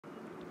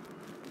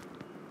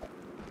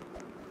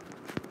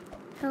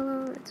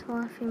Hello, it's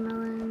Waffy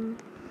Melon.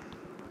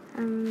 I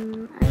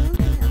don't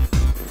think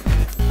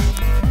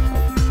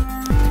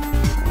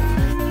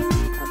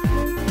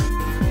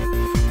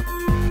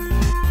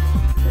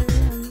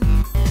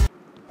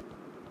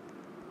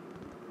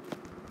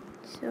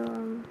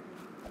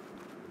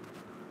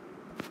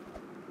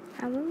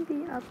I won't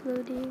be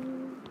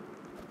uploading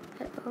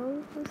at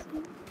all,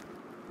 mostly,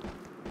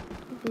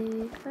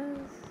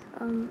 because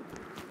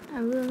I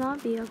will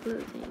not be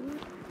uploading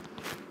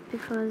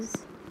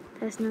because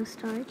there's no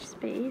storage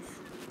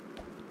space.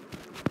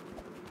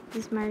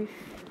 This is my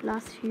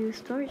last few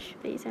storage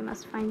space. I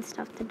must find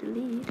stuff to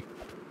delete.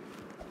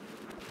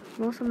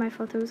 Most of my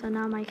photos are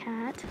now my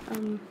cat.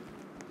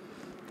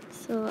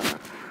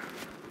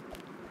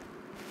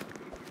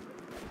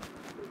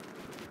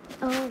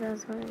 Oh,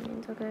 that's what it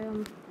means. Okay.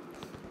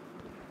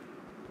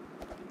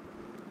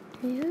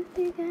 I hope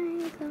you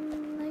guys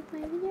like my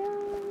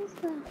videos.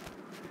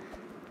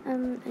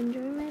 Enjoy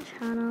my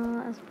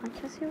channel as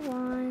much as you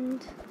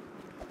want.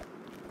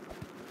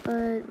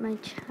 But my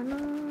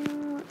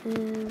channel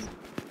is,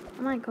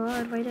 oh my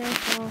god, why did I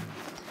fall?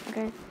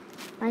 Okay,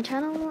 my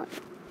channel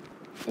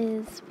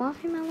is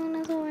Waffy Melon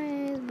as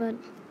always, but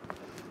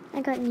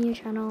I got a new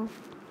channel,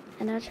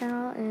 and that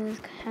channel is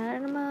Cat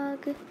in a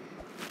Mug.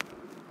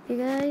 You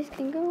guys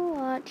can go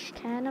watch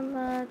Cat in a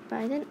Mug, but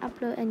I didn't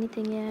upload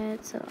anything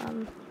yet, so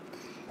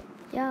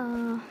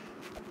yeah,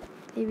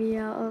 maybe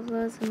I'll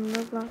upload some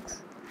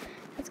Roblox.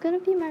 It's gonna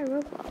be my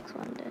Roblox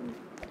one then.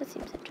 That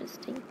seems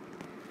interesting.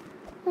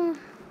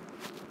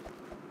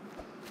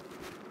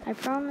 I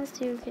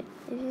promised you, if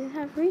you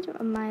have read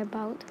on my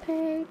about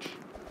page,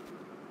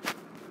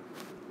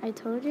 I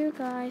told you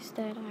guys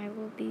that I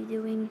will be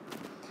doing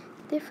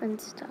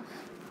different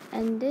stuff,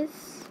 and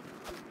this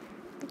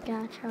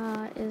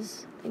gacha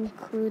is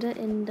included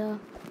in the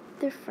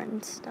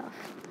different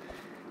stuff.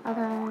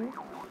 Okay,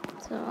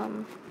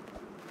 so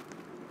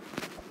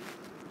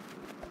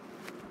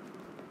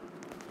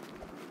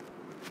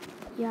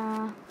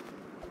yeah.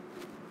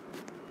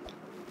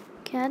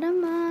 Cat in a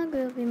Mug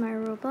will be my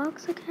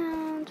Roblox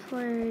account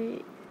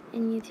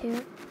in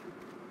YouTube.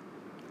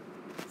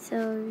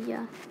 So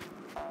yeah,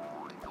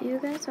 if you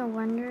guys are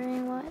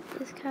wondering what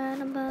is Cat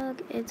in a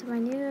Mug, it's my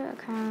new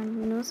account,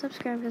 no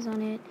subscribers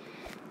on it,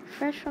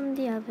 fresh from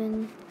the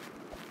oven.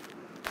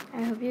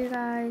 I hope you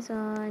guys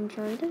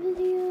enjoyed the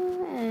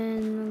video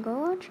and go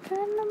watch Cat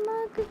in a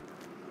Mug.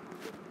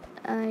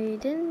 I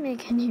didn't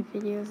make any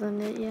videos on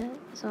it yet,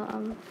 so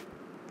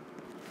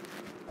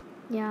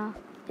yeah,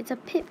 it's a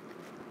Pip.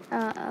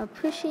 A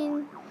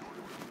pushing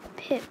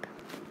Pip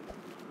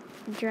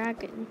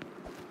dragon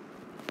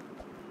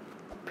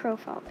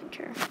profile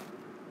picture.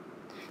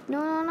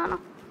 No.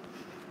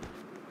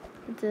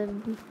 It's a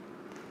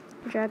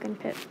dragon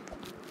Pip.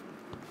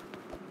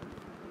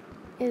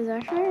 It's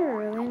actually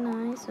really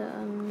nice.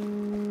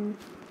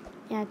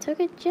 Yeah, I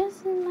took it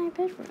just in my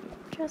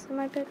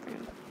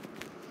bedroom.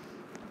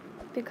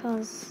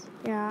 Because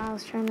yeah, I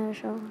was trying to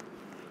show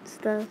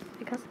stuff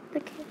because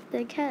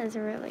the cat is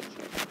really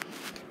cute.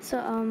 So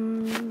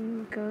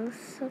go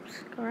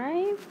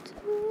subscribe to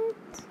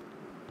it.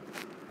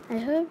 I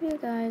hope you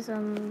guys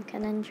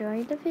can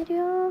enjoy the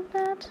video of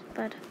that,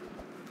 but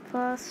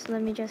first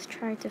let me just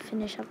try to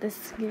finish up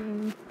this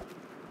game.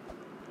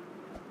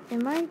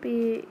 It might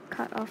be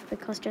cut off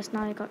because just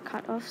now it got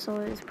cut off, so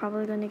it's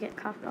probably going to get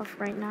cut off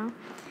right now.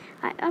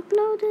 I've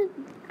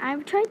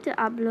tried to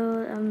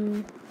upload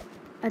an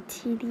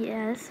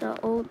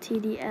old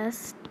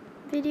TDS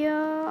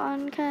video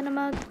on Cat in a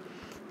Mug.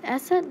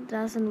 Asset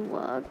doesn't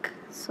work,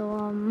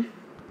 so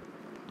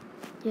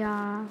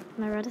yeah,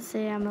 I'd rather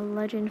say I'm a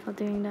legend for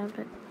doing that,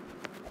 but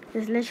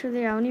it's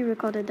literally, I only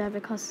recorded that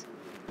because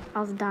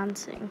I was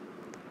dancing,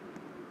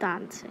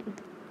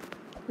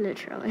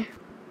 literally.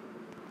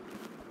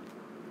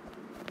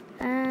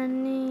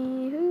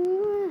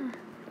 Anywho,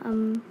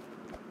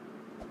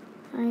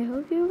 I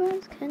hope you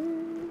guys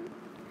can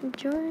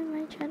enjoy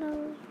my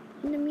channel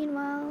in the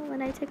meanwhile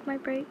when I take my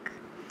break.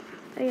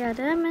 Oh yeah,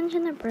 did I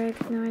mention a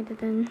break? No, I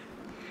didn't.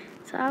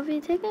 So I'll be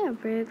taking a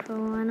break for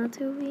 1 or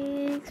 2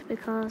 weeks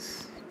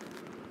because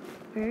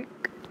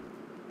work.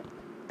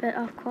 But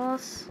of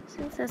course,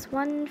 since there's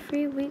 1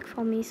 free week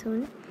for me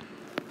soon,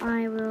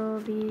 I will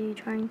be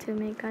trying to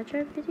make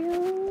gacha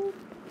video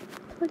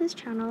for this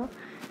channel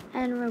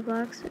and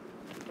Roblox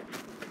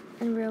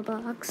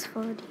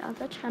for the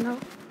other channel.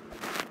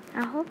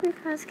 I hope you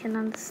guys can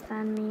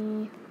understand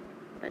me,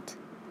 but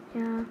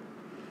yeah,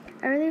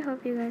 I really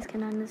hope you guys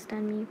can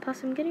understand me.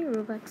 Plus, I'm getting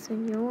Robux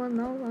soon. You will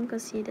no longer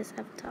see this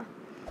avatar.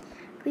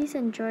 Please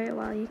enjoy it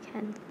while you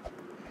can.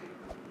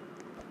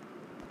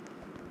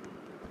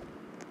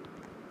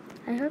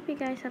 I hope you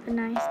guys have a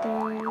nice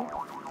day.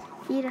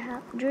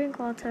 Drink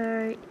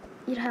water,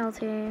 eat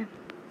healthy.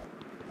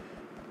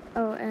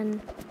 Oh,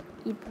 and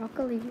eat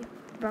broccoli.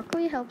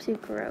 Broccoli helps you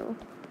grow.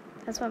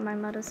 That's what my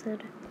mother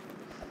said.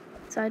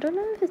 So I don't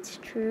know if it's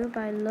true,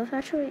 but I love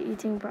actually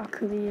eating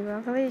broccoli.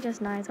 Broccoli is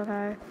just nice,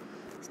 okay?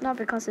 It's not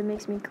because it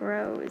makes me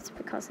grow, it's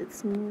because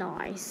it's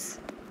nice.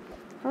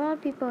 A lot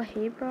of people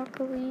hate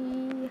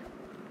broccoli.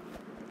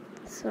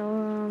 So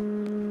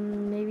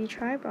maybe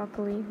try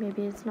broccoli.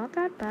 Maybe it's not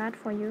that bad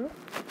for you.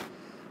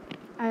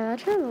 I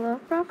actually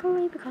love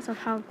broccoli because of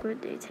how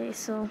good they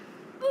taste. So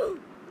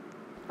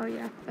oh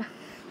yeah.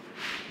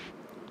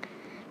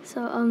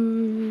 So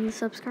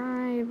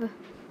subscribe,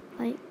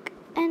 like,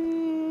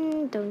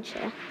 and don't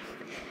share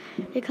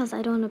because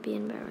I don't want to be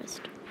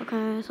embarrassed.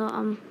 Okay, so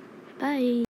bye.